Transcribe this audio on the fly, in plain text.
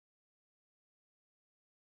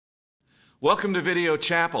Welcome to Video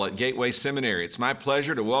Chapel at Gateway Seminary. It's my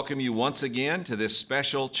pleasure to welcome you once again to this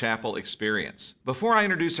special chapel experience. Before I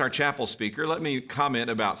introduce our chapel speaker, let me comment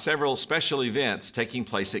about several special events taking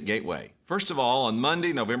place at Gateway. First of all, on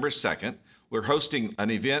Monday, November 2nd, we're hosting an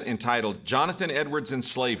event entitled Jonathan Edwards and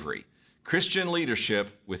Slavery, Christian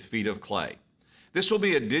Leadership with Feet of Clay. This will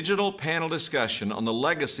be a digital panel discussion on the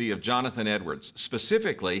legacy of Jonathan Edwards,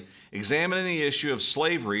 specifically examining the issue of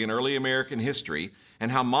slavery in early American history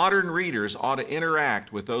and how modern readers ought to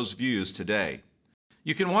interact with those views today.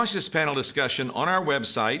 You can watch this panel discussion on our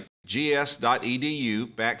website, gs.edu/JEC,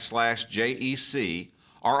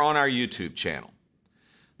 or on our YouTube channel.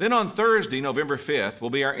 Then on Thursday, November 5th, will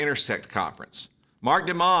be our Intersect Conference. Mark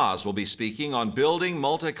DeMaz will be speaking on building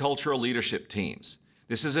multicultural leadership teams.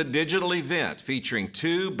 This is a digital event featuring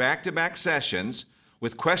 2 back-to-back sessions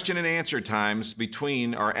with question and answer times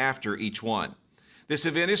between or after each one. This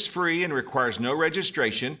event is free and requires no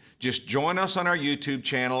registration. Just join us on our YouTube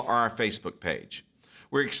channel or our Facebook page.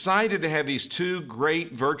 We're excited to have these 2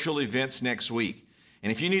 great virtual events next week.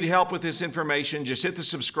 And if you need help with this information, just hit the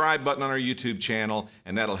subscribe button on our YouTube channel,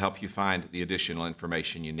 and that'll help you find the additional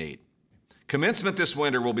information you need. Commencement this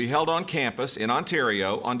winter will be held on campus in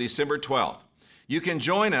Ontario on December 12th. You can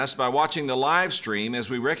join us by watching the live stream as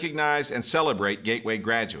we recognize and celebrate Gateway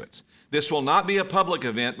graduates. This will not be a public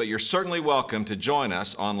event, but you're certainly welcome to join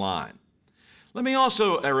us online. Let me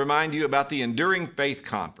also remind you about the Enduring Faith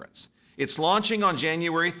Conference. It's launching on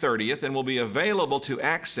January 30th and will be available to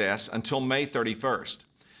access until May 31st.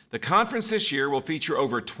 The conference this year will feature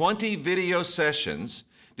over 20 video sessions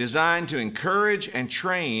designed to encourage and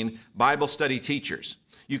train Bible study teachers.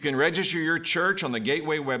 You can register your church on the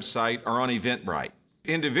Gateway website or on Eventbrite.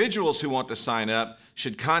 Individuals who want to sign up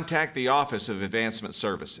should contact the Office of Advancement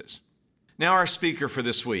Services. Now our speaker for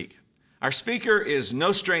this week. Our speaker is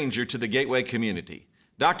no stranger to the Gateway community.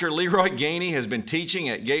 Dr. Leroy Gainey has been teaching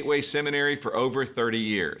at Gateway Seminary for over 30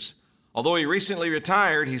 years. Although he recently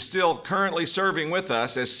retired, he's still currently serving with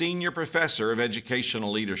us as Senior Professor of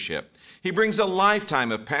Educational Leadership. He brings a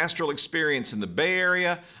lifetime of pastoral experience in the Bay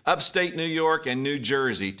Area, upstate New York, and New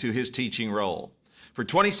Jersey to his teaching role. For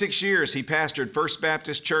 26 years, he pastored First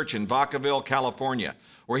Baptist Church in Vacaville, California,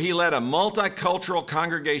 where he led a multicultural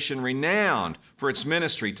congregation renowned for its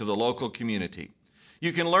ministry to the local community.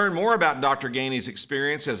 You can learn more about Dr. Gainey's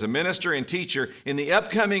experience as a minister and teacher in the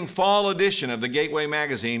upcoming fall edition of the Gateway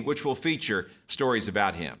magazine, which will feature stories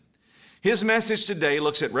about him. His message today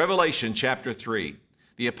looks at Revelation chapter 3.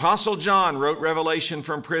 The Apostle John wrote Revelation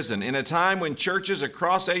from prison in a time when churches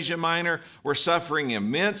across Asia Minor were suffering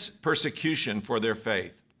immense persecution for their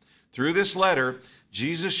faith. Through this letter,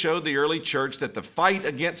 Jesus showed the early church that the fight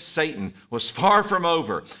against Satan was far from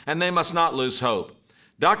over, and they must not lose hope.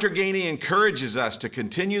 Dr. Gainey encourages us to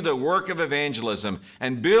continue the work of evangelism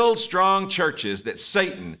and build strong churches that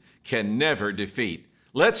Satan can never defeat.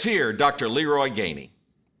 Let's hear Dr. Leroy Gainey.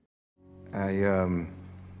 I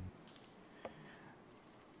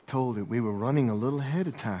told that we were running a little ahead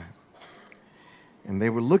of time, and they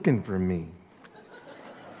were looking for me.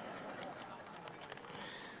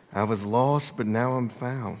 I was lost, but now I'm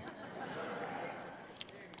found.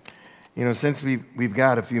 You know, since we've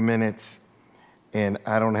got a few minutes, and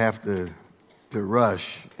I don't have to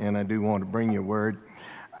rush, and I do want to bring you a word,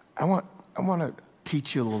 I want to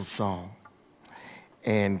teach you a little song.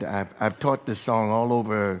 And I've taught this song all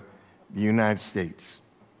over the United States.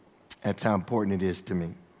 That's how important it is to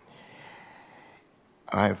me.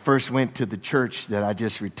 I first went to the church that I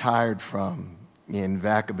just retired from in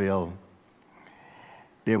Vacaville.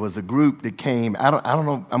 There was a group that came. I don't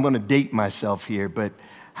know, I'm going to date myself here, but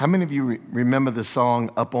how many of you remember the song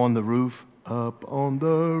Up on the Roof? Up on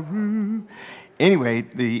the roof. Anyway,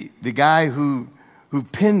 the guy who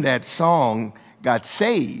penned that song got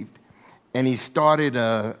saved, and he started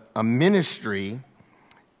a ministry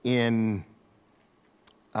in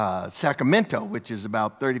Sacramento, which is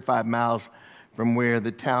about 35 miles from where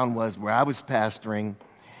the town was where I was pastoring.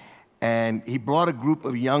 And he brought a group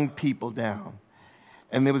of young people down.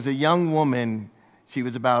 And there was a young woman, she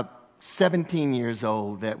was about 17 years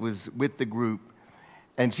old, that was with the group.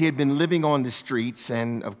 And she had been living on the streets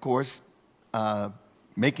and, of course,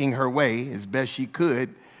 making her way as best she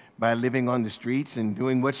could by living on the streets and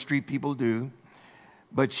doing what street people do.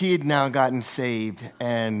 But she had now gotten saved,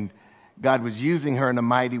 and God was using her in a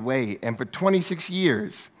mighty way. And for 26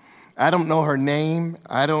 years, I don't know her name.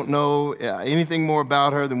 I don't know anything more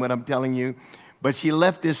about her than what I'm telling you. But she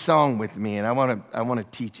left this song with me, and I want to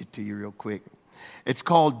teach it to you real quick. It's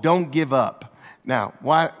called Don't Give Up. Now,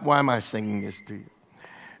 why am I singing this to you?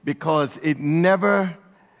 Because it never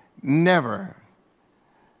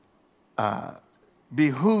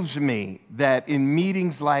behooves me that in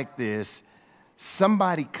meetings like this,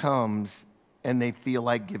 somebody comes and they feel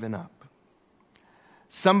like giving up.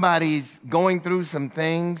 Somebody's going through some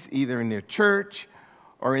things, either in their church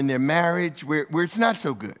or in their marriage, where it's not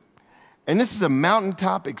so good. And this is a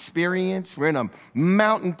mountaintop experience. We're in a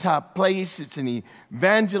mountaintop place. It's an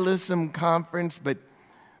evangelism conference, but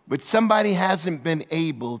somebody hasn't been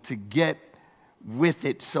able to get with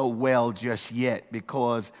it so well just yet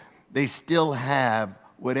because they still have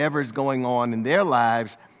whatever's going on in their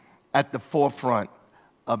lives at the forefront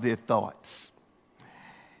of their thoughts.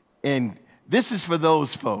 And this is for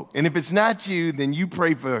those folk. And if it's not you, then you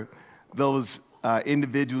pray for those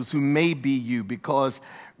individuals who may be you, because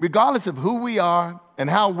regardless of who we are and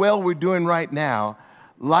how well we're doing right now,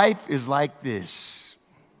 life is like this.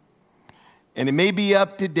 And it may be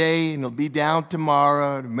up today and it'll be down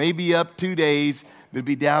tomorrow. It may be up 2 days, it'll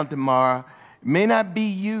be down tomorrow. It may not be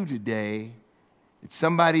you today. It's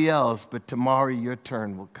somebody else, but tomorrow your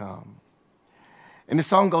turn will come. And the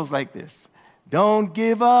song goes like this. Don't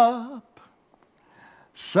give up.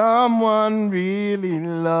 Someone really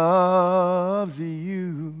loves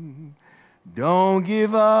you. Don't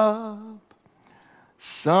give up.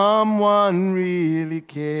 Someone really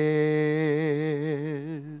cares.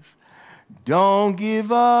 Don't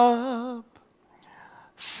give up.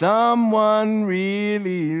 Someone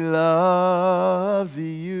really loves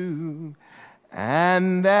you.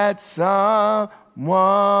 And that someone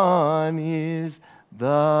is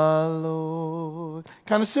the Lord.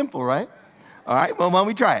 Kind of simple, right? All right, well, why don't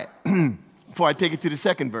we try it before I take it to the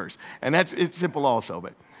second verse. And it's simple also,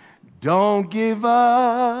 but don't give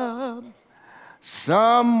up.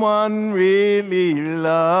 Someone really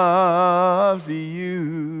loves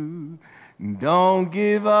you. Don't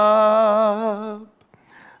give up.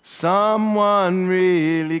 Someone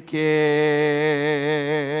really cares.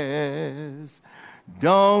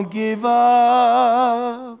 Don't give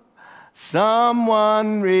up.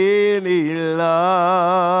 Someone really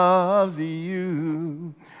loves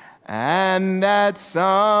you. And that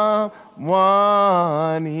someone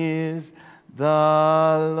is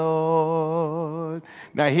the Lord.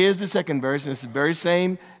 Now here's the second verse, and it's the very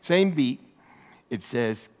same beat. It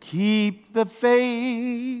says, keep the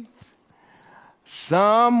faith.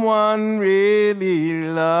 Someone really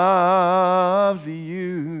loves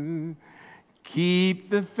you. Keep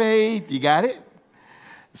the faith. You got it?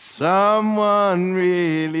 Someone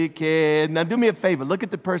really cares. Now do me a favor. Look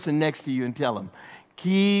at the person next to you and tell them,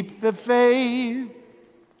 keep the faith.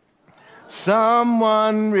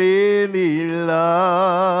 Someone really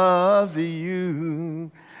loves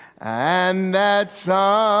you. And that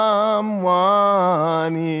someone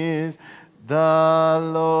is the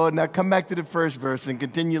Lord. Now come back to the first verse and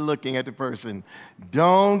continue looking at the person.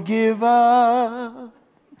 Don't give up.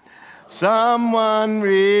 Someone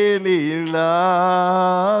really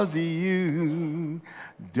loves you.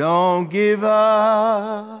 Don't give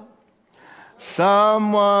up.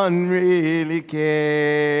 Someone really cares.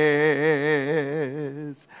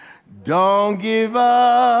 Don't give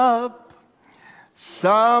up.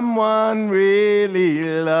 Someone really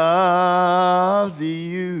loves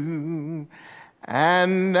you.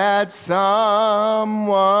 And that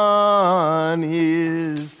someone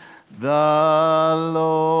is the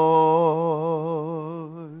Lord.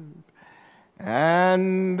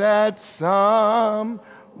 And that someone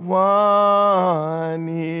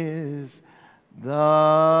is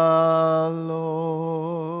the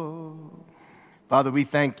Lord. Father, we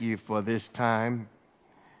thank you for this time.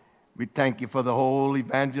 We thank you for the whole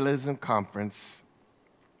evangelism conference.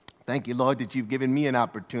 Thank you, Lord, that you've given me an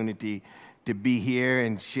opportunity to be here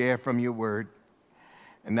and share from your word.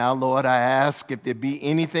 And now, Lord, I ask if there be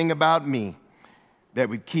anything about me that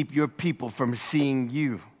would keep your people from seeing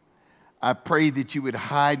you. I pray that you would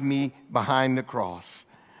hide me behind the cross,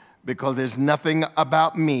 because there's nothing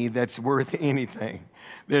about me that's worth anything.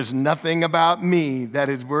 There's nothing about me that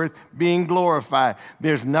is worth being glorified.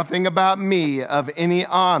 There's nothing about me of any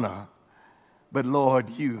honor. But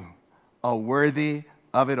Lord, you are worthy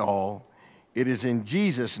of it all. It is in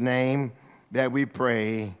Jesus' name that we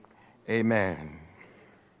pray. Amen.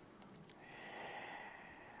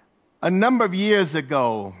 A number of years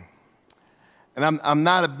ago, and I'm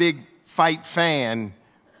not a big fight fan,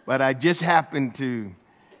 but I just happened to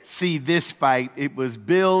see this fight. It was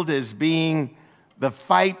billed as being the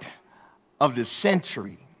fight of the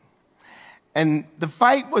century. And the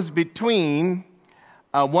fight was between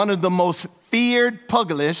one of the most feared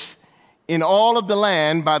pugilists in all of the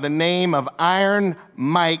land by the name of Iron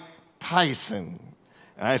Mike Tyson.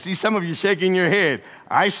 And I see some of you shaking your head.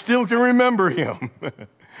 I still can remember him.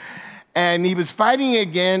 And he was fighting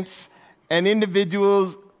against an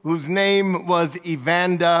individual whose name was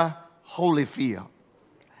Evander Holyfield.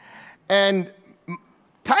 And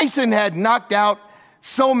Tyson had knocked out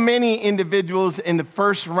so many individuals in the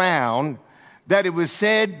first round that it was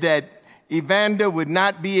said that Evander would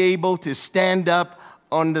not be able to stand up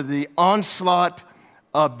under the onslaught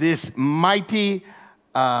of this mighty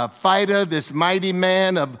fighter, this mighty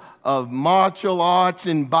man of martial arts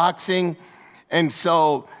and boxing. And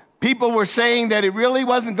so people were saying that it really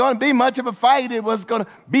wasn't going to be much of a fight. It was going to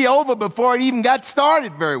be over before it even got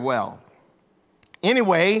started very well.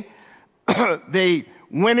 Anyway, they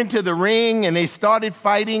went into the ring and they started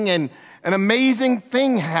fighting, and an amazing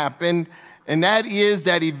thing happened, and that is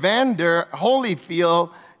that Evander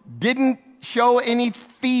Holyfield didn't show any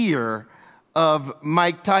fear of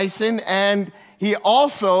Mike Tyson, and he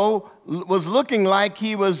also was looking like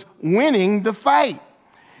he was winning the fight.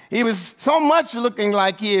 He was so much looking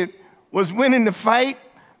like he was winning the fight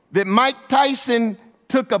that Mike Tyson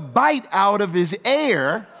took a bite out of his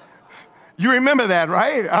ear. You remember that,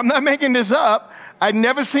 right? I'm not making this up. I'd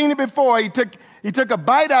never seen it before. He took a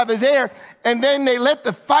bite out of his ear, and then they let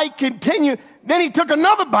the fight continue. Then he took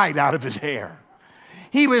another bite out of his ear.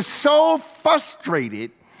 He was so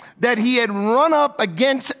frustrated that he had run up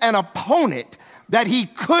against an opponent that he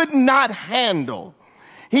could not handle.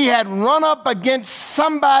 He had run up against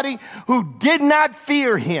somebody who did not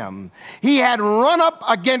fear him. He had run up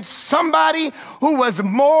against somebody who was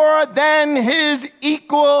more than his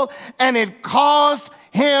equal, and it caused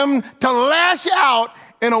him to lash out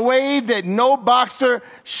in a way that no boxer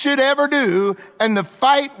should ever do, and the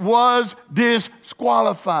fight was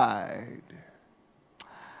disqualified.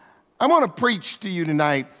 I want to preach to you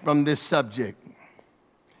tonight from this subject: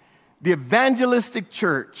 the evangelistic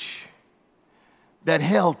church that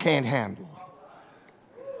hell can't handle.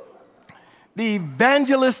 The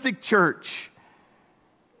evangelistic church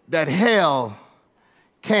that hell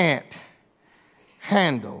can't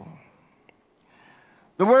handle.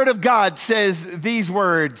 The Word of God says these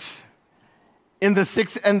words in the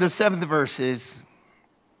 6th and the 7th verses.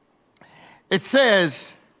 It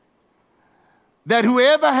says that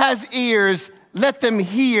whoever has ears, let them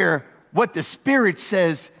hear what the Spirit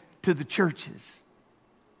says to the churches.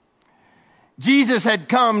 Jesus had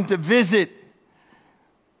come to visit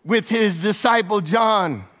with his disciple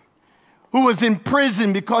John, who was in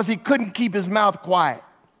prison because he couldn't keep his mouth quiet.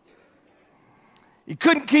 He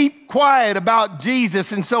couldn't keep quiet about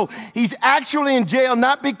Jesus, and so he's actually in jail,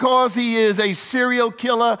 not because he is a serial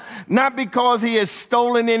killer, not because he has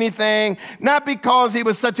stolen anything, not because he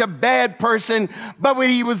was such a bad person, but when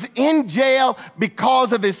he was in jail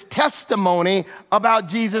because of his testimony about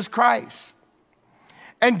Jesus Christ.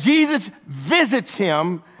 And Jesus visits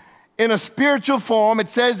him in a spiritual form. It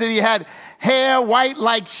says that he had hair white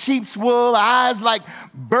like sheep's wool, eyes like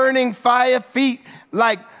burning fire, feet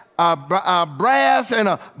like brass, and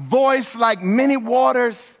a voice like many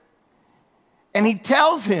waters. And he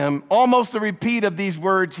tells him almost a repeat of these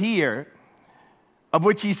words here, of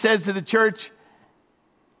which he says to the church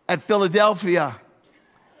at Philadelphia.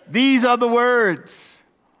 These are the words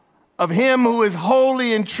of him who is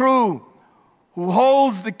holy and true, who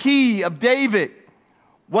holds the key of David.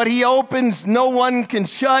 What he opens, no one can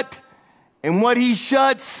shut, and what he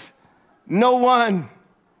shuts, no one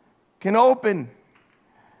can open.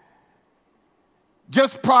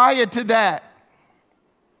 Just prior to that,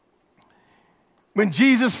 when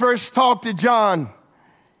Jesus first talked to John,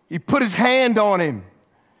 he put his hand on him.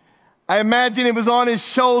 I imagine it was on his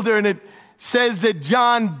shoulder, and it says that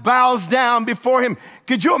John bows down before him.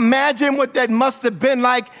 Could you imagine what that must have been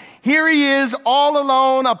like? Here he is, all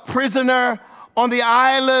alone, a prisoner on the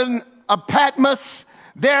island of Patmos,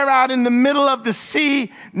 there out in the middle of the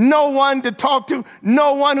sea, no one to talk to,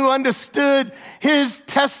 no one who understood his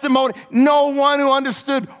testimony, no one who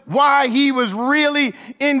understood why he was really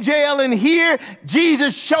in jail. And here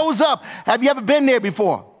Jesus shows up. Have you ever been there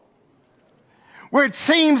before? Where it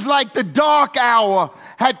seems like the dark hour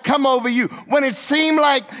had come over you, when it seemed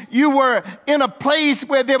like you were in a place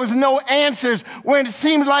where there was no answers, when it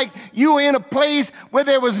seemed like you were in a place where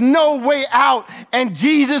there was no way out, and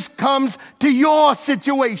Jesus comes to your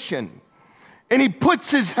situation, and he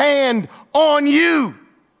puts his hand on you,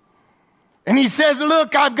 and he says,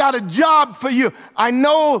 look, I've got a job for you. I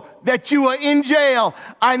know that you are in jail.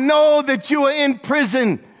 I know that you are in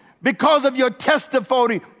prison because of your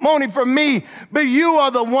testimony for me, but you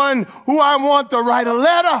are the one who I want to write a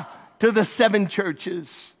letter to the 7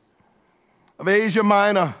 churches of Asia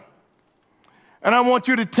Minor. And I want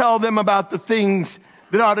you to tell them about the things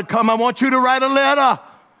that are to come. I want you to write a letter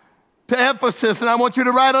to Ephesus, and I want you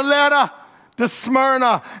to write a letter to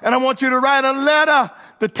Smyrna, and I want you to write a letter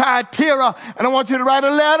to Thyatira, and I want you to write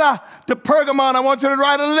a letter to Pergamon. I want you to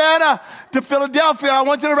write a letter to Philadelphia. I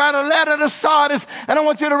want you to write a letter to Sardis, and I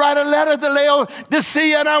want you to write a letter to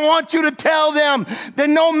Laodicea, and I want you to tell them that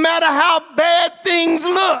no matter how bad things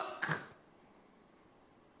look,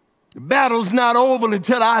 the battle's not over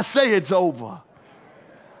until I say it's over.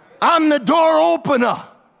 I'm the door opener,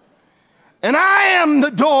 and I am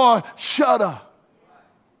the door shutter.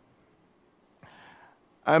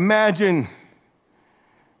 I imagine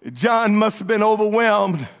John must have been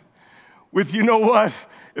overwhelmed with, you know what,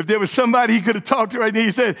 if there was somebody he could have talked to right there, he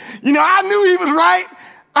said, you know, I knew he was right.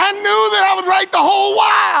 I knew that I was right the whole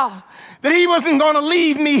while, that he wasn't going to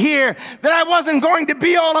leave me here, that I wasn't going to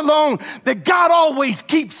be all alone, that God always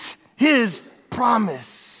keeps his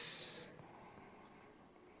promise.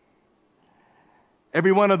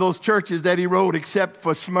 Every one of those churches that he wrote, except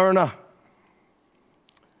for Smyrna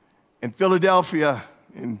and Philadelphia,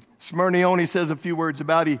 and Smyrna he only says a few words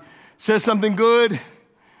about. He says something good,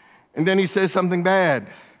 and then he says something bad.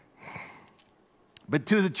 But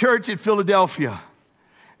to the church at Philadelphia,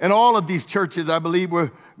 and all of these churches, I believe,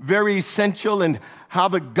 were very essential in how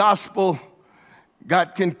the gospel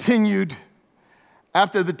got continued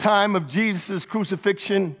after the time of Jesus'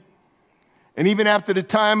 crucifixion, and even after the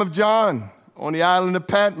time of John on the island of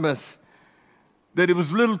Patmos, that it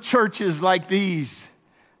was little churches like these,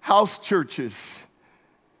 house churches,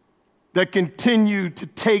 that continue to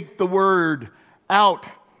take the word out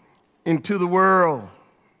into the world.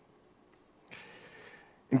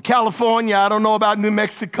 In California, I don't know about New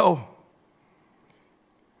Mexico,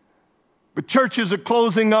 but churches are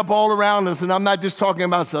closing up all around us, and I'm not just talking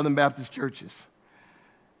about Southern Baptist churches.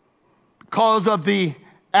 Because of the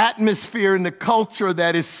atmosphere and the culture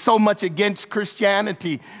that is so much against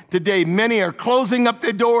Christianity today, many are closing up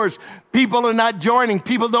their doors. People are not joining.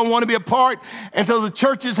 People don't want to be a part. And so the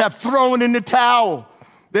churches have thrown in the towel.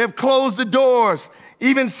 They have closed the doors.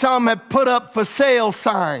 Even some have put up for sale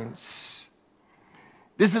signs.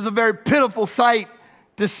 This is a very pitiful sight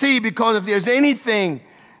to see, because if there's anything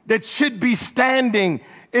that should be standing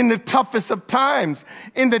in the toughest of times,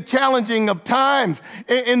 in the challenging of times,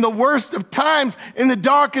 in the worst of times, in the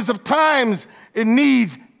darkest of times, it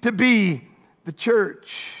needs to be the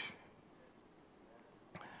church.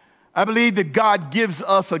 I believe that God gives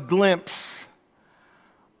us a glimpse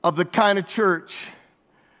of the kind of church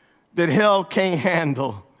that hell can't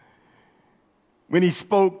handle. When he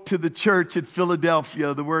spoke to the church at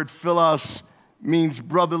Philadelphia, the word philos means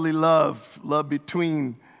brotherly love, love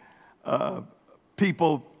between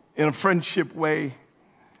people in a friendship way,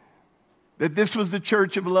 that this was the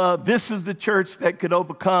church of love. This is the church that could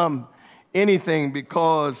overcome anything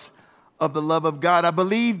because of the love of God. I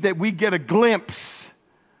believe that we get a glimpse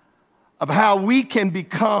of how we can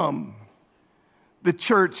become the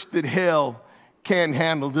church that hell can't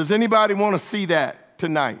handle. Does anybody want to see that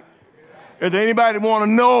tonight? Does anybody want to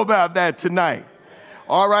know about that tonight?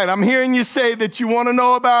 All right, I'm hearing you say that you want to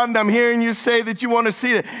know about it. I'm hearing you say that you want to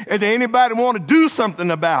see it. Does anybody want to do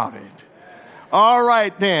something about it? All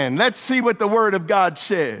right, then. Let's see what the Word of God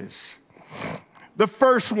says. The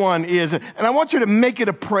first one is, and I want you to make it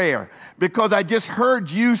a prayer, because I just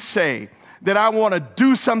heard you say that I want to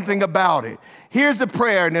do something about it. Here's the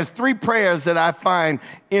prayer, and there's 3 prayers that I find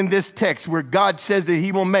in this text where God says that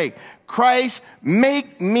he will make. Christ,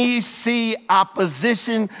 make me see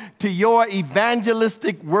opposition to your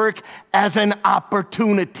evangelistic work as an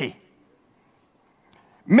opportunity.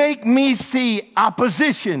 Make me see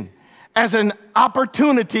opposition as an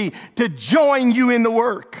opportunity to join you in the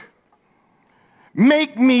work.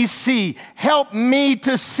 Make me see, help me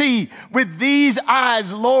to see with these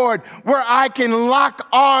eyes, Lord, where I can lock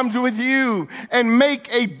arms with you and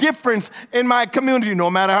make a difference in my community, no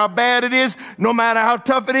matter how bad it is, no matter how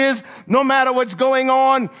tough it is, no matter what's going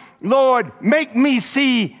on. Lord, make me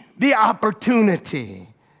see the opportunity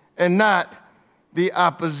and not the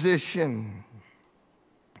opposition.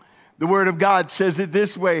 The Word of God says it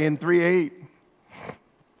this way in 3:8.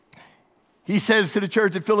 He says to the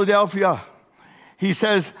church at Philadelphia, he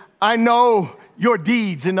says, I know your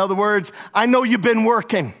deeds. In other words, I know you've been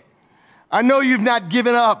working. I know you've not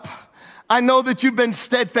given up. I know that you've been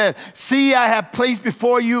steadfast. See, I have placed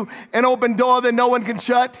before you an open door that no one can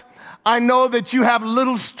shut. I know that you have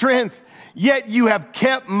little strength, yet you have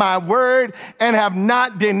kept my word and have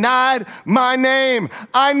not denied my name.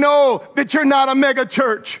 I know that you're not a mega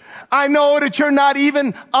church. I know that you're not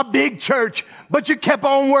even a big church, but you kept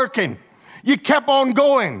on working. You kept on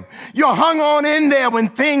going. You hung on in there when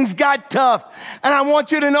things got tough. And I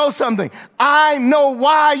want you to know something. I know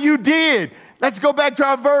why you did. Let's go back to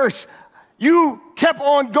our verse. You kept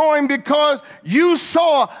on going because you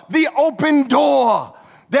saw the open door.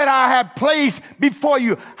 that I have placed before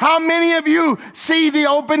you. How many of you see the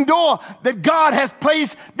open door that God has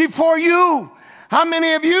placed before you? How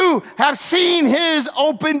many of you have seen his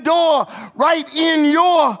open door right in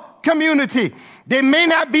your community? They may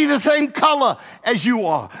not be the same color as you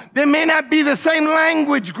are. They may not be the same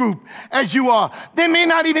language group as you are. They may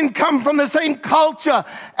not even come from the same culture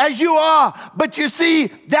as you are. But you see,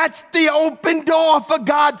 that's the open door for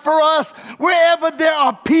God for us. Wherever there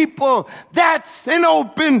are people, that's an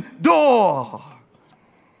open door.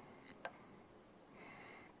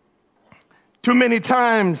 Too many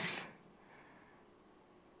times,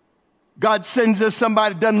 God sends us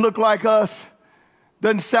somebody that doesn't look like us,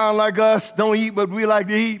 doesn't sound like us, don't eat what we like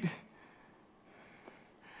to eat.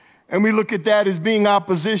 And we look at that as being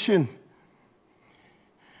opposition.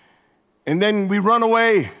 And then we run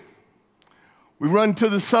away. We run to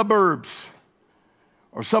the suburbs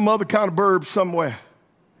or some other kind of burb somewhere.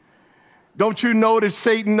 Don't you know that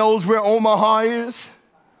Satan knows where Omaha is?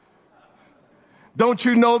 Don't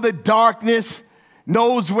you know that darkness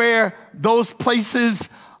knows where those places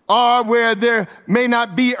are where there may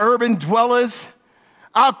not be urban dwellers?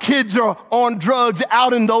 Our kids are on drugs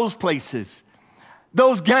out in those places.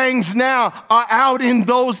 Those gangs now are out in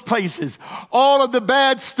those places. All of the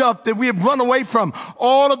bad stuff that we have run away from,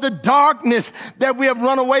 all of the darkness that we have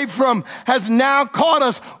run away from has now caught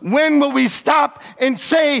us. When will we stop and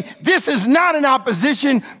say, this is not an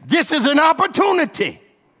opposition, this is an opportunity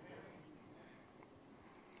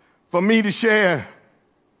for me to share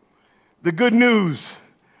the good news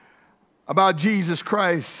about Jesus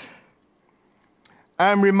Christ?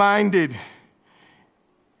 I'm reminded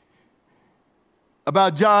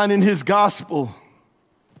about John in his gospel,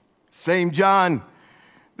 same John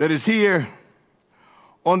that is here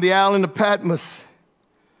on the island of Patmos,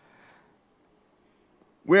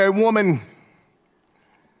 where a woman,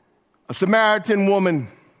 a Samaritan woman,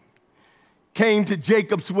 came to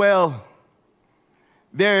Jacob's well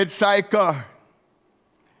there at Sychar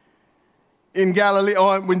in Galilee,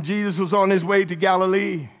 or when Jesus was on his way to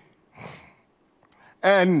Galilee.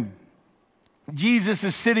 And Jesus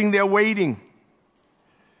is sitting there waiting.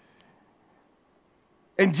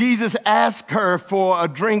 And Jesus asked her for a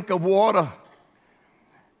drink of water.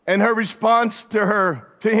 And her response to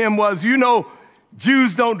him was, you know,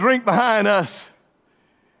 Jews don't drink behind us.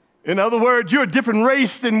 In other words, you're a different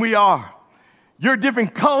race than we are. You're a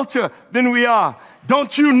different culture than we are.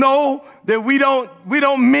 Don't you know that we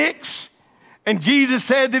don't mix? And Jesus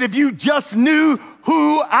said that if you just knew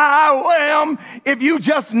who I am, if you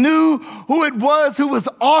just knew who it was who was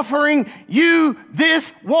offering you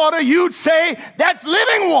this water, you'd say, that's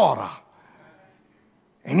living water.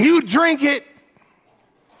 And you drink it.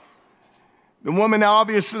 The woman,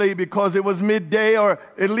 obviously, because it was midday, or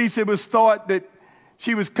at least it was thought that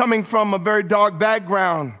she was coming from a very dark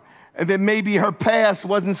background, and that maybe her past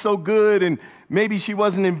wasn't so good, and maybe she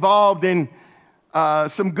wasn't involved in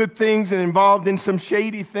some good things and involved in some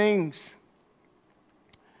shady things.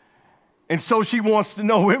 And so she wants to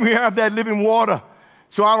know when we have that living water,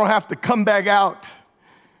 so I don't have to come back out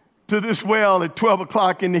to this well at 12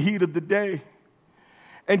 o'clock in the heat of the day.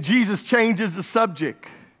 And Jesus changes the subject.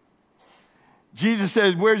 Jesus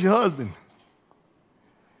says, where's your husband?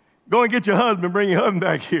 Go and get your husband, bring your husband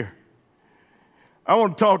back here. I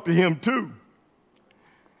want to talk to him too.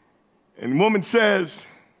 And the woman says,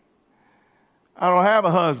 I don't have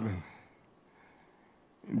a husband.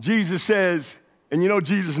 And Jesus says, and you know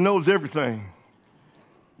Jesus knows everything.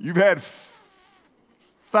 You've had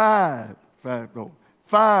five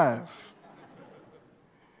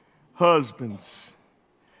husbands.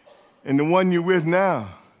 And the one you're with now,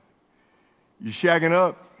 you're shagging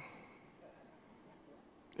up.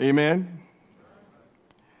 Amen?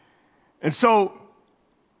 And so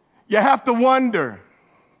you have to wonder,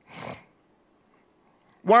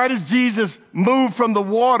 why does Jesus move from the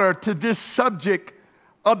water to this subject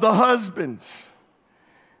of the husbands?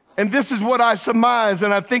 And this is what I surmise,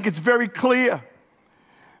 and I think it's very clear,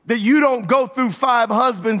 that you don't go through 5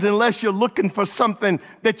 husbands unless you're looking for something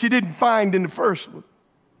that you didn't find in the first one.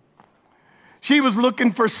 She was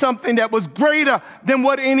looking for something that was greater than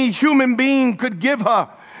what any human being could give her,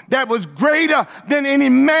 that was greater than any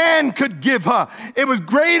man could give her. It was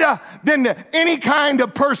greater than any kind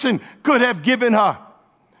of person could have given her.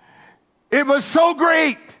 It was so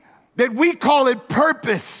great that we call it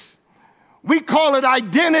purpose. We call it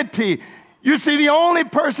identity. You see, the only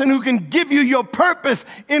person who can give you your purpose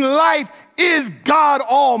in life is God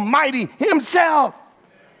Almighty himself.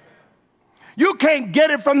 You can't get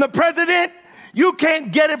it from the president. You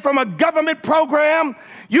can't get it from a government program.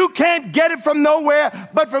 You can't get it from nowhere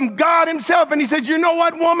but from God himself. And he said, you know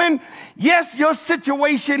what, woman? Yes, your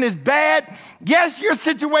situation is bad. Yes, your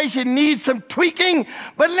situation needs some tweaking.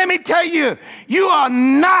 But let me tell you, you are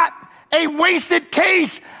not a wasted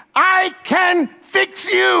case. I can fix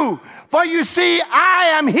you. For you see,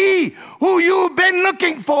 I am he who you've been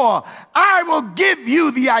looking for. I will give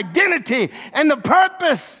you the identity and the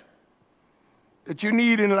purpose that you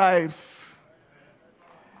need in life.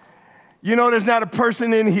 You know, there's not a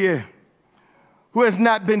person in here who has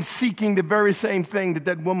not been seeking the very same thing that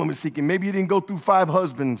that woman was seeking. Maybe you didn't go through 5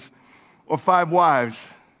 husbands or 5 wives,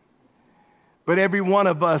 but every one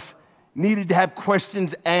of us needed to have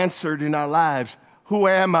questions answered in our lives. Who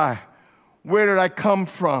am I? Where did I come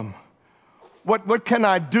from? What can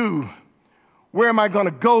I do? Where am I going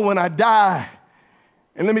to go when I die?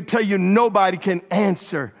 And let me tell you, nobody can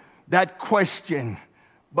answer that question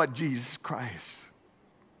but Jesus Christ.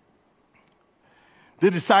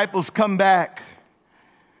 The disciples come back,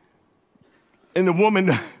 and the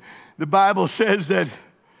woman, the Bible says that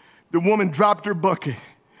the woman dropped her bucket.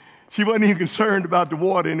 She wasn't even concerned about the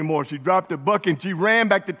water anymore. She dropped her bucket and she ran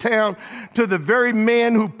back to town to the very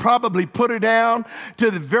men who probably put her down, to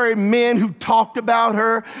the very men who talked about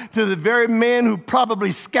her, to the very men who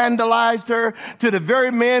probably scandalized her, to the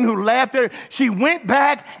very men who laughed at her. She went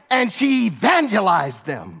back and she evangelized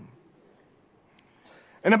them.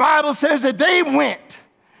 And the Bible says that they went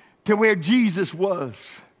to where Jesus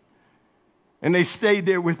was. And they stayed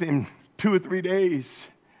there with him 2 or 3 days.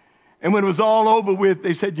 And when it was all over with,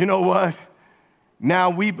 they said, you know what? Now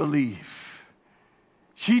we believe.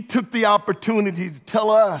 She took the opportunity to tell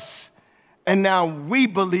us, and now we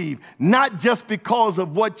believe, not just because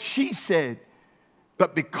of what she said,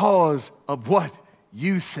 but because of what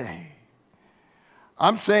you say.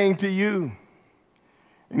 I'm saying to you,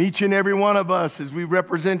 and each and every one of us, as we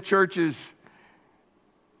represent churches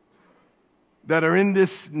that are in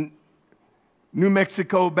this New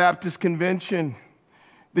Mexico Baptist Convention,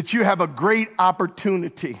 that you have a great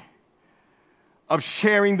opportunity of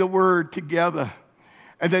sharing the word together.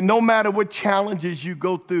 And that no matter what challenges you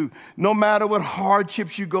go through, no matter what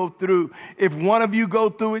hardships you go through, if one of you go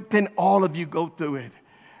through it, then all of you go through it.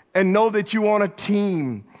 And know that you're on a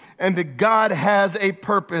team and that God has a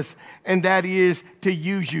purpose, and that is to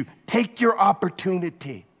use you. Take your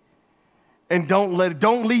opportunity and don't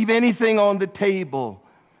leave anything on the table.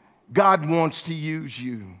 God wants to use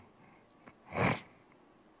you.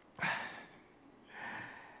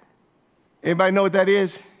 Anybody know what that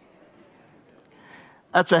is?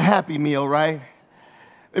 That's a Happy Meal, right?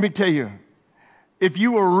 Let me tell you, if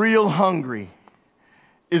you were real hungry,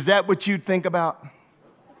 is that what you'd think about?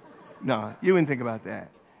 No, you wouldn't think about that.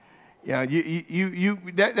 You know,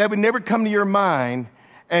 that would never come to your mind.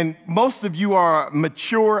 And most of you are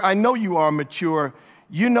mature. I know you are mature.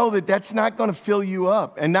 You know that that's not going to fill you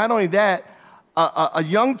up. And not only that, a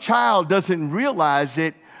young child doesn't realize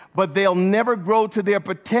it, but they'll never grow to their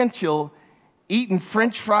potential eating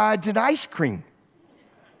French fries and ice cream.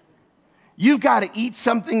 You've got to eat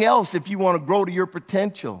something else if you want to grow to your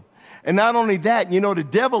potential. And not only that, you know, the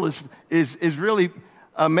devil is really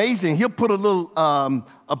amazing. He'll put a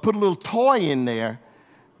little toy in there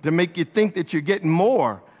to make you think that you're getting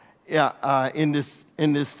more in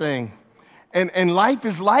this thing. And life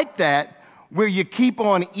is like that, where you keep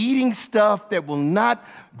on eating stuff that will not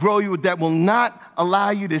grow you, that will not allow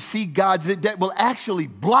you to see God's vision, that will actually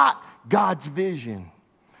block God's vision.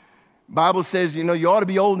 Bible says, you know, you ought to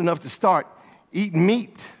be old enough to start eating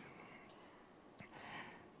meat.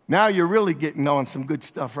 Now you're really getting on some good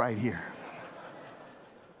stuff right here.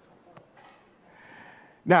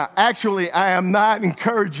 Now, actually, I am not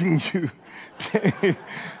encouraging you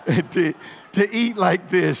to eat like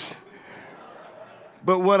this.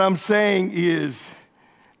 But what I'm saying is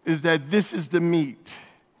that this is the meat.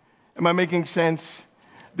 Am I making sense?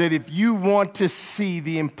 That if you want to see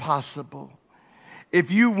the impossible, if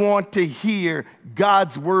you want to hear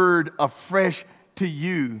God's word afresh to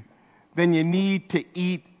you, then you need to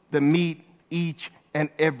eat the meat each and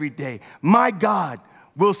every day. My God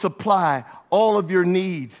will supply all of your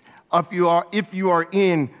needs if you are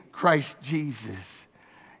in Christ Jesus.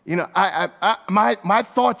 You know, my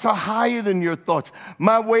thoughts are higher than your thoughts.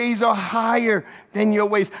 My ways are higher than your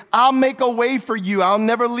ways. I'll make a way for you. I'll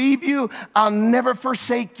never leave you. I'll never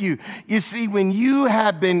forsake you. You see, when you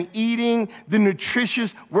have been eating the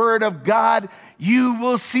nutritious word of God, you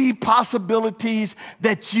will see possibilities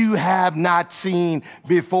that you have not seen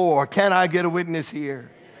before. Can I get a witness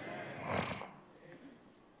here?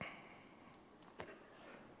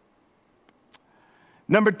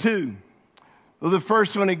 Number 2. So the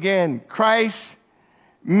first one again, Christ,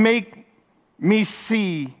 make me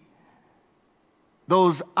see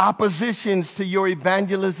those oppositions to your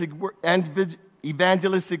evangelistic work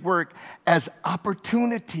as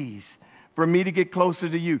opportunities for me to get closer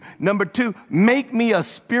to you. Number two, make me a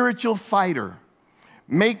spiritual fighter.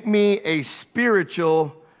 Make me a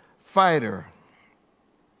spiritual fighter.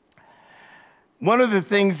 One of the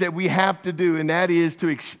things that we have to do, and that is to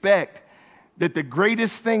expect that the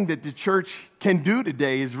greatest thing that the church can do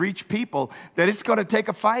today is reach people, that it's going to take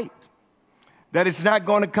a fight, that it's not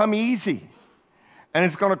going to come easy, and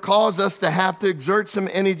it's going to cause us to have to exert some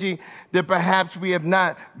energy that perhaps we have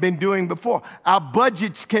not been doing before. Our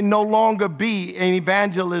budgets can no longer be in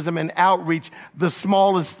evangelism and outreach the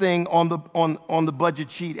smallest thing on the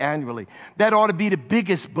budget sheet annually. That ought to be the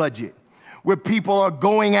biggest budget, where people are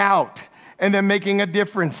going out and they're making a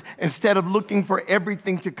difference instead of looking for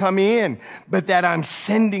everything to come in, but that I'm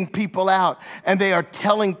sending people out and they are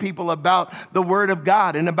telling people about the Word of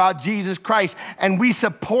God and about Jesus Christ. And we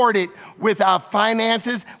support it with our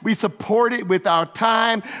finances. We support it with our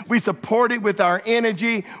time. We support it with our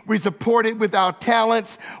energy. We support it with our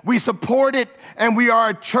talents. We support it, and we are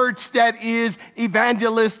a church that is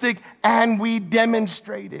evangelistic, and we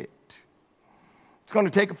demonstrate it. It's going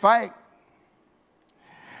to take a fight.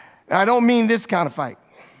 Now, I don't mean this kind of fight.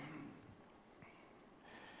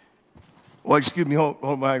 Well, excuse me, hold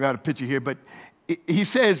on, I got a picture here. But he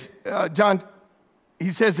says, John,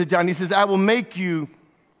 he says to John, he says, I will make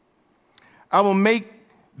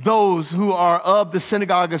those who are of the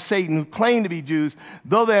synagogue of Satan, who claim to be Jews,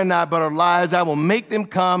 though they're not but are liars, I will make them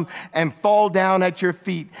come and fall down at your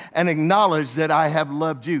feet and acknowledge that I have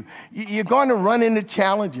loved you. You're going to run into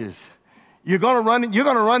challenges. You're going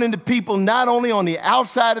to run into people not only on the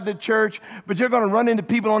outside of the church, but you're going to run into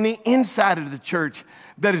people on the inside of the church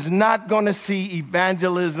that is not going to see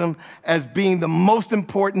evangelism as being the most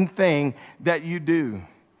important thing that you do.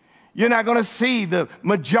 You're not going to see the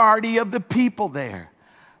majority of the people there.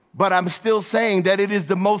 But I'm still saying that it is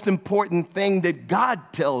the most important thing that God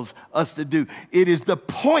tells us to do. It is the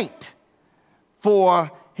point for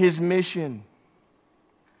his mission.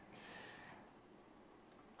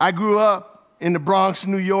 I grew up in the Bronx,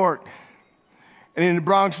 New York. And in the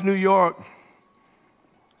Bronx, New York,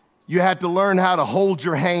 you had to learn how to hold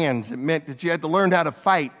your hands. It meant that you had to learn how to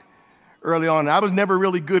fight early on. I was never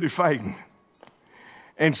really good at fighting.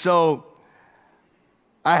 And so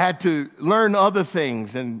I had to learn other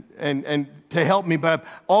things and to help me. But I've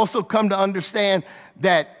also come to understand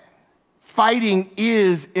that fighting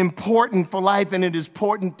is important for life, and it is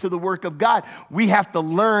important to the work of God. We have to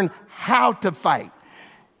learn how to fight.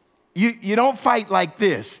 You don't fight like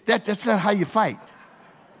this. That's not how you fight.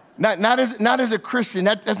 Not as a Christian.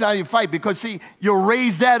 That's not how you fight, because, see, you'll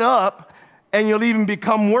raise that up and you'll even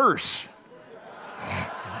become worse.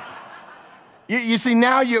 You see,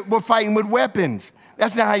 now we're fighting with weapons.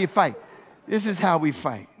 That's not how you fight. This is how we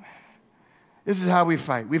fight. This is how we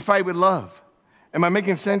fight. We fight with love. Am I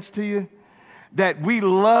making sense to you? That we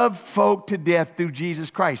love folk to death through Jesus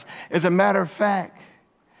Christ. As a matter of fact,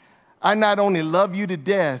 I not only love you to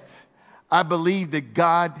death, I believe that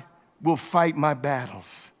God will fight my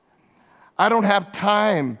battles. I don't have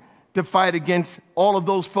time to fight against all of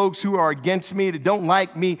those folks who are against me, that don't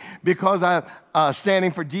like me because I'm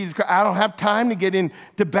standing for Jesus Christ. I don't have time to get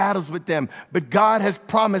into battles with them. But God has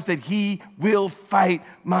promised that he will fight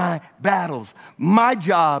my battles. My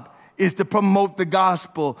job is to promote the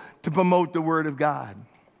gospel, to promote the word of God.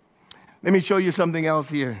 Let me show you something else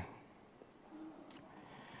here.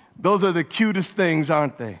 Those are the cutest things,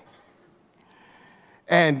 aren't they?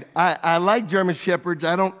 And I like German Shepherds.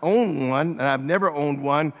 I don't own one, and I've never owned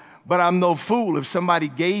one, but I'm no fool. If somebody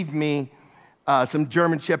gave me some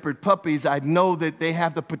German Shepherd puppies, I'd know that they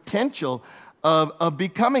have the potential of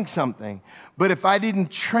becoming something. But if I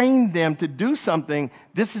didn't train them to do something,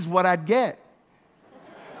 this is what I'd get.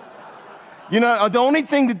 You know, the only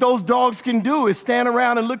thing that those dogs can do is stand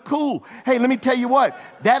around and look cool. Hey, let me tell you what,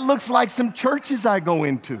 that looks like some churches I go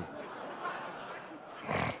into.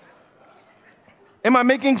 Am I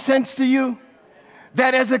making sense to you?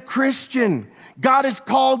 That as a Christian, God has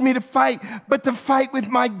called me to fight, but to fight with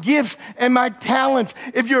my gifts and my talents.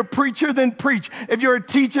 If you're a preacher, then preach. If you're a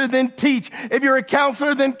teacher, then teach. If you're a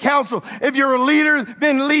counselor, then counsel. If you're a leader,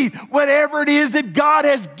 then lead. Whatever it is that God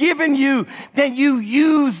has given you, then you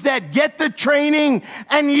use that. Get the training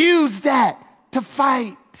and use that to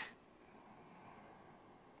fight.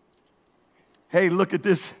 Hey, look at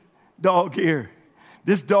this dog here.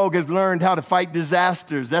 This dog has learned how to fight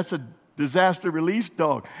disasters. That's a disaster release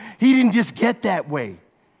dog. He didn't just get that way.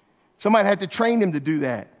 Somebody had to train him to do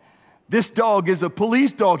that. This dog is a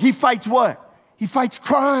police dog. He fights what? He fights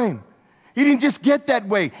crime. He didn't just get that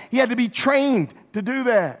way. He had to be trained to do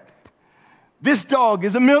that. This dog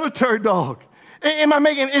is a military dog.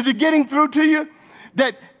 Is it getting through to you?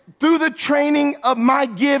 That through the training of my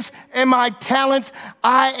gifts and my talents,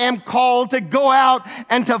 I am called to go out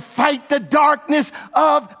and to fight the darkness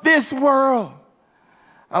of this world.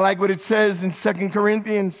 I like what it says in 2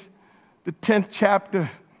 Corinthians, the 10th chapter.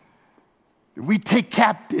 We take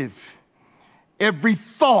captive every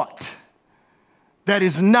thought that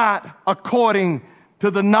is not according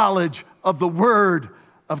to the knowledge of the Word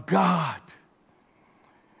of God.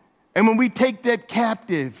 And when we take that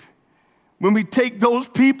captive, when we take those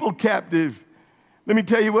people captive, let me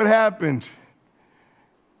tell you what happens.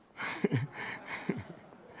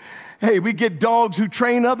 Hey, we get dogs who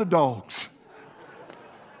train other dogs.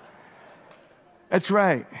 That's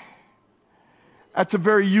right. That's a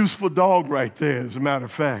very useful dog right there, as a matter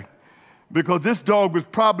of fact. Because this dog was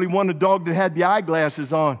probably one of the dogs that had the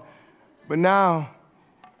eyeglasses on. But now,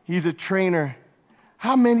 he's a trainer.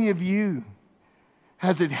 How many of you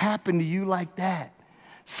has it happened to you like that?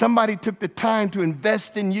 Somebody took the time to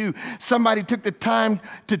invest in you. Somebody took the time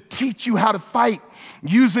to teach you how to fight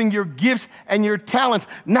using your gifts and your talents,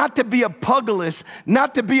 not to be a pugilist,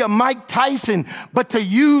 not to be a Mike Tyson, but to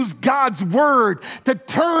use God's word to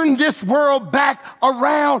turn this world back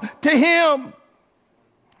around to Him.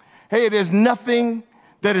 Hey, there's nothing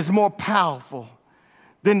that is more powerful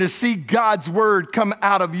than to see God's word come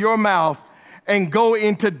out of your mouth and go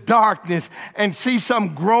into darkness and see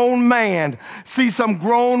some grown man, see some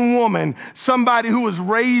grown woman, somebody who is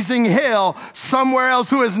raising hell somewhere else,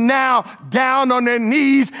 who is now down on their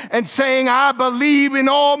knees and saying, I believe in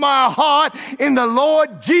all my heart in the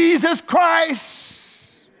Lord Jesus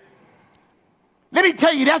Christ. Let me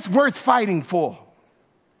tell you, that's worth fighting for.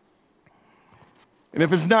 And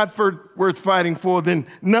if it's not worth fighting for, then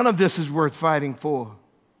none of this is worth fighting for.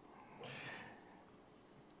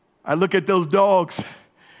 I look at those dogs,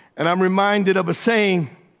 and I'm reminded of a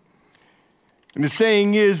saying. And the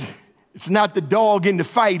saying is, it's not the dog in the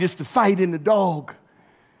fight, it's the fight in the dog.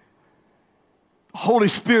 The Holy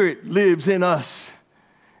Spirit lives in us.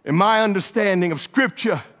 And my understanding of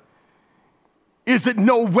Scripture is that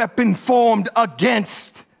no weapon formed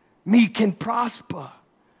against me can prosper.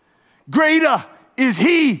 Greater is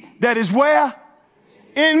He that is where?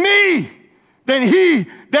 In me than he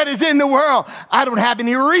that is in the world. I don't have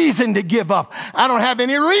any reason to give up. I don't have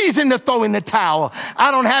any reason to throw in the towel.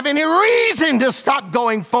 I don't have any reason to stop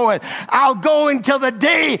going forward. I'll go until the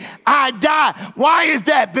day I die. Why is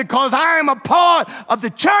that? Because I am a part of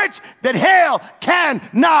the church that hell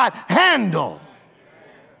cannot handle.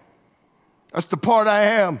 That's the part I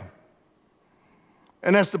am.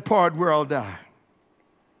 And that's the part where I'll die.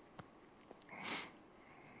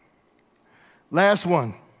 Last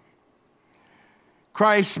one.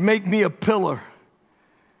 Christ, make me a pillar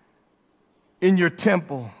in your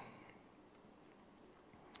temple.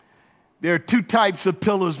 There are two types of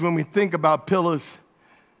pillars when we think about pillars.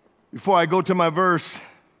 Before I go to my verse,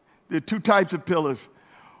 there are two types of pillars.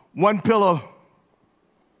 One pillar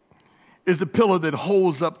is the pillar that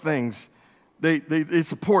holds up things. They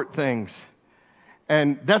support things.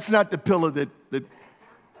 And that's not the pillar that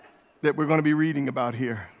we're going to be reading about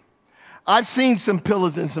here. I've seen some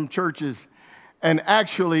pillars in some churches, and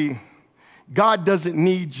actually, God doesn't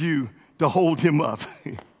need you to hold him up.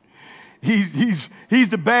 He's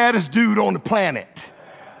the baddest dude on the planet.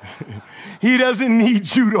 He doesn't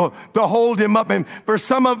need you to hold him up. And for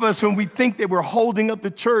some of us, when we think that we're holding up the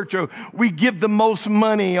church, or we give the most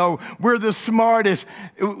money, or we're the smartest,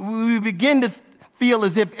 we begin to feel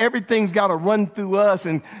as if everything's got to run through us.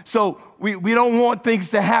 And so we don't want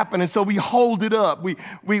things to happen. And so we hold it up.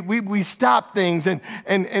 We stop things.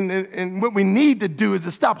 And what we need to do is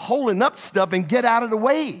to stop holding up stuff and get out of the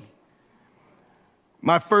way.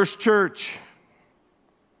 My first church,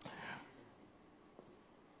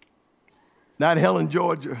 not Helen,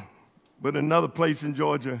 Georgia, but another place in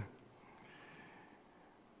Georgia.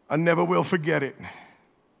 I never will forget it.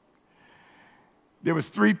 There was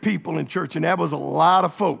 3 people in church, and that was a lot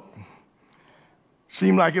of folk.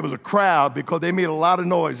 Seemed like it was a crowd because they made a lot of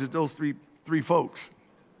noise at those three folks.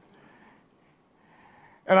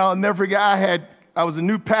 And I'll never forget, I was a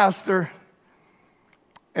new pastor,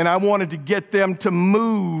 and I wanted to get them to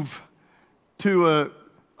move to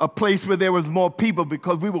a place where there was more people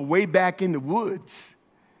because we were way back in the woods.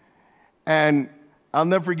 And I'll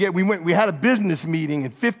never forget, we had a business meeting,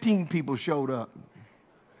 and 15 people showed up.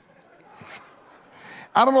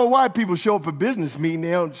 I don't know why people show up for business meeting.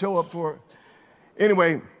 They don't show up for...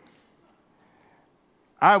 Anyway,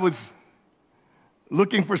 I was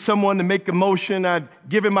looking for someone to make a motion. I'd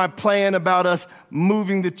given my plan about us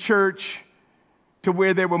moving the church to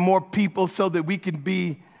where there were more people so that we could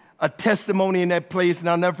be a testimony in that place. And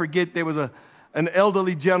I'll never forget, there was an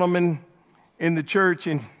elderly gentleman in the church,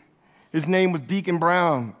 and his name was Deacon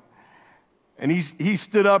Brown. And he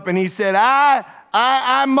stood up and he said,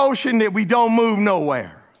 I motion that we don't move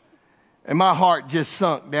nowhere. And my heart just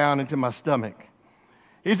sunk down into my stomach.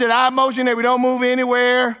 He said, I motion that we don't move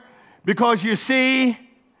anywhere because you see,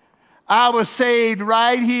 I was saved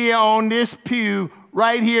right here on this pew,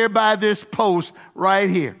 right here by this post, right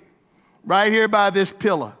here by this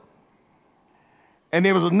pillar. And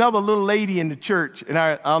there was another little lady in the church, and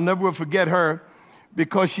I'll never forget her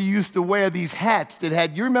because she used to wear these hats that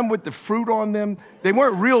had, you remember with the fruit on them? They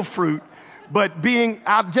weren't real fruit, but being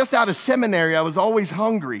just out of seminary, I was always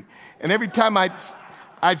hungry. And every time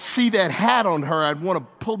I'd see that hat on her, I'd want to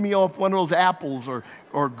pull me off one of those apples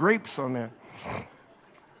or grapes on there.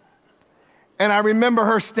 And I remember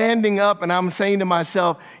her standing up, and I'm saying to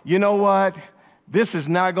myself, you know what? This is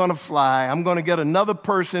not going to fly. I'm going to get another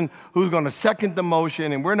person who's going to second the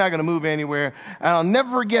motion, and we're not going to move anywhere. And I'll never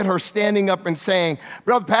forget her standing up and saying,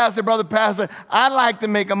 Brother Pastor, I'd like to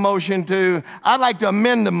make a motion I'd like to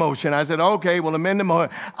amend the motion. I said, okay, we'll amend the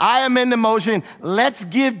motion. I amend the motion. Let's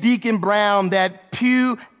give Deacon Brown that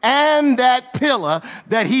pew and that pillar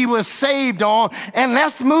that he was saved on, and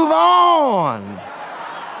let's move on.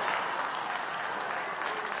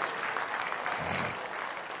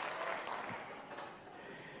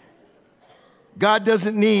 God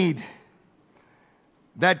doesn't need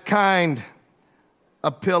that kind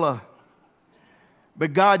of pillar,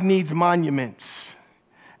 but God needs monuments.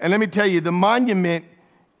 And let me tell you, the monument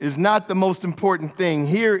is not the most important thing.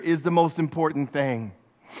 Here is the most important thing.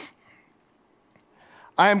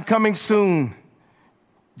 I am coming soon,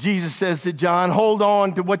 Jesus says to John. Hold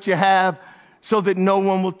on to what you have so that no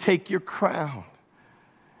one will take your crown.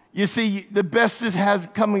 You see, the best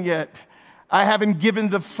hasn't come yet. I haven't given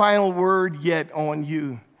the final word yet on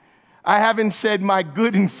you. I haven't said, my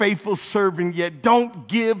good and faithful servant yet. Don't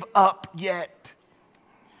give up yet.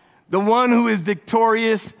 The one who is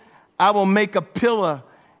victorious, I will make a pillar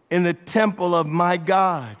in the temple of my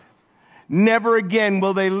God. Never again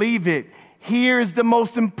will they leave it. Here's the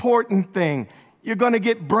most important thing. You're going to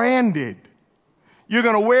get branded. You're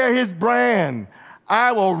going to wear his brand.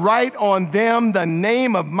 I will write on them the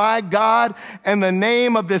name of my God and the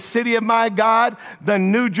name of the city of my God, the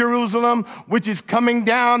New Jerusalem, which is coming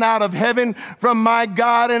down out of heaven from my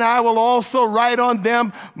God, and I will also write on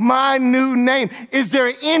them my new name. Is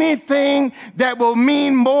there anything that will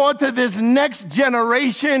mean more to this next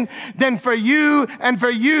generation than for you and for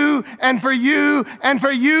you and for you and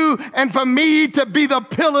for you and for me to be the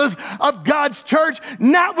pillars of God's church?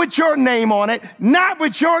 Not with your name on it, not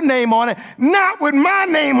with your name on it, not with my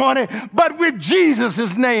name on it, but with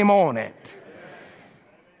Jesus' name on it.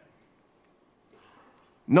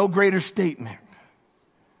 No greater statement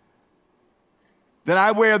that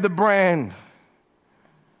I wear the brand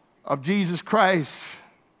of Jesus Christ.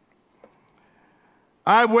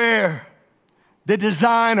 I wear the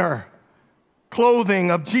designer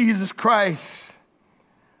clothing of Jesus Christ.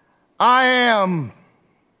 I am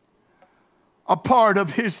a part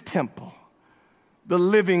of his temple, the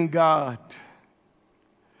living God.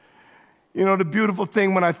 You know, the beautiful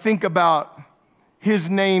thing when I think about his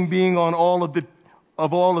name being on all of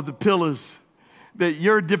the pillars, that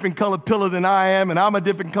you're a different color pillar than I am, and I'm a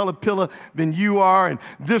different color pillar than you are, and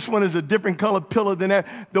this one is a different color pillar than that.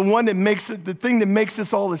 The thing that makes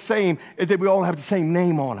us all the same is that we all have the same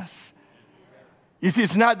name on us. You see,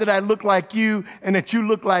 it's not that I look like you and that you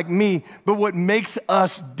look like me, but what makes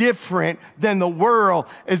us different than the world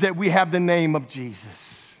is that we have the name of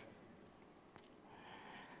Jesus.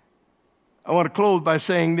 I want to close by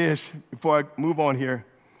saying this before I move on here.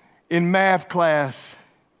 In math class,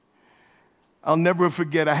 I'll never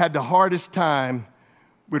forget, I had the hardest time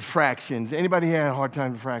with fractions. Anybody here had a hard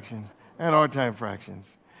time with fractions? I had a hard time with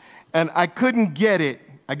fractions. And I couldn't get it.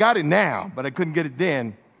 I got it now, but I couldn't get it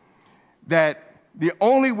then. That the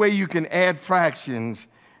only way you can add fractions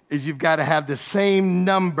is you've got to have the same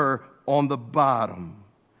number on the bottom.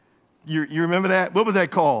 You remember that? What was that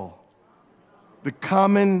called? The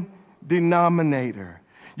common denominator.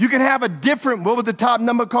 You can have a different, what was the top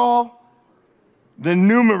number called? The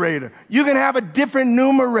numerator. You can have a different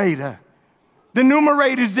numerator. The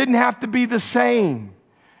numerators didn't have to be the same.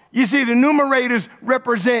 You see, the numerators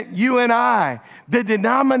represent you and I. The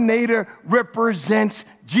denominator represents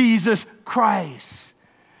Jesus Christ.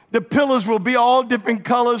 The pillars will be all different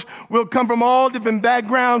colors. We'll come from all different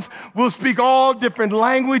backgrounds. We'll speak all different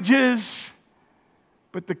languages.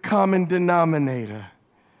 But the common denominator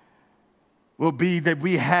will be that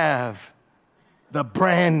we have the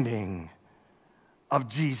branding of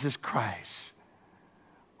Jesus Christ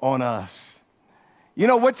on us. You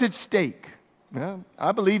know what's at stake? Well,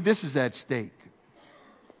 I believe this is at stake.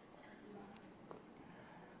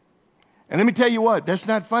 And let me tell you what, that's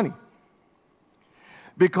not funny.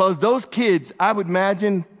 Because those kids, I would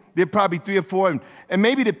imagine, they're probably 3 or 4, and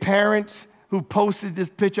maybe the parents who posted this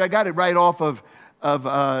picture, I got it right off of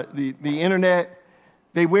the internet,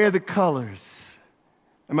 they wear the colors.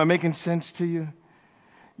 Am I making sense to you?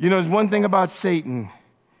 You know, there's one thing about Satan.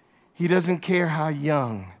 He doesn't care how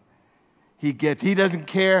young he gets. He doesn't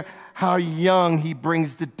care how young he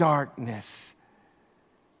brings the darkness.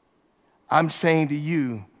 I'm saying to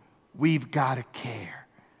you, we've got to care.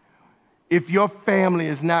 If your family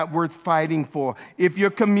is not worth fighting for, if your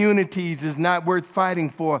communities is not worth fighting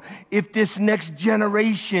for, if this next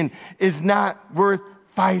generation is not worth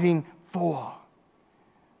fighting for,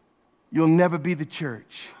 you'll never be the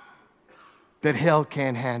church that hell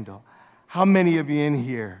can't handle. How many of you in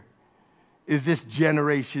here is this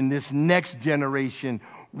generation, this next generation,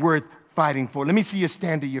 worth fighting for? Let me see you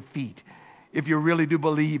stand to your feet if you really do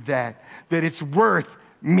believe that it's worth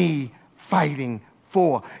me fighting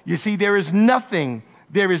for. You see, there is nothing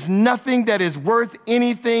that is worth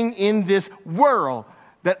anything in this world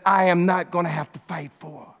that I am not going to have to fight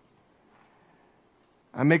for.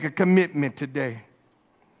 I make a commitment today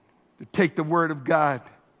to take the word of God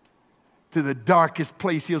to the darkest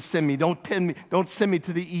place he'll send me. Don't send me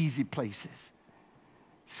to the easy places.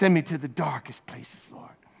 Send me to the darkest places, Lord.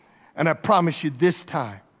 And I promise you this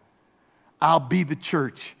time, I'll be the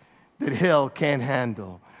church that hell can't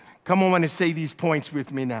handle. Come on and say these points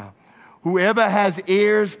with me now. Whoever has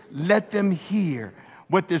ears, let them hear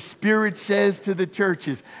what the Spirit says to the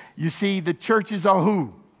churches. You see, the churches are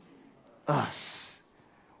who? Us.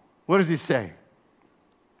 What does he say?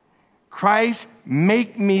 Christ,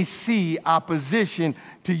 make me see opposition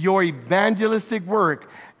to your evangelistic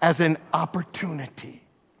work as an opportunity.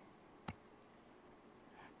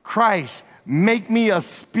 Christ, make me a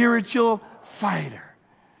spiritual fighter.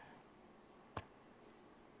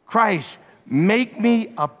 Christ, make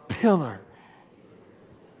me a pillar.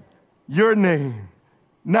 Your name,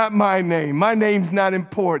 not my name. My name's not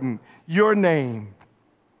important. Your name.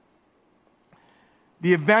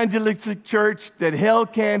 The evangelistic church that hell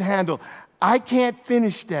can't handle. I can't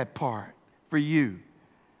finish that part for you,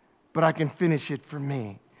 but I can finish it for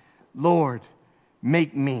me. Lord,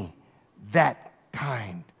 make me that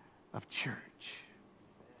kind of church.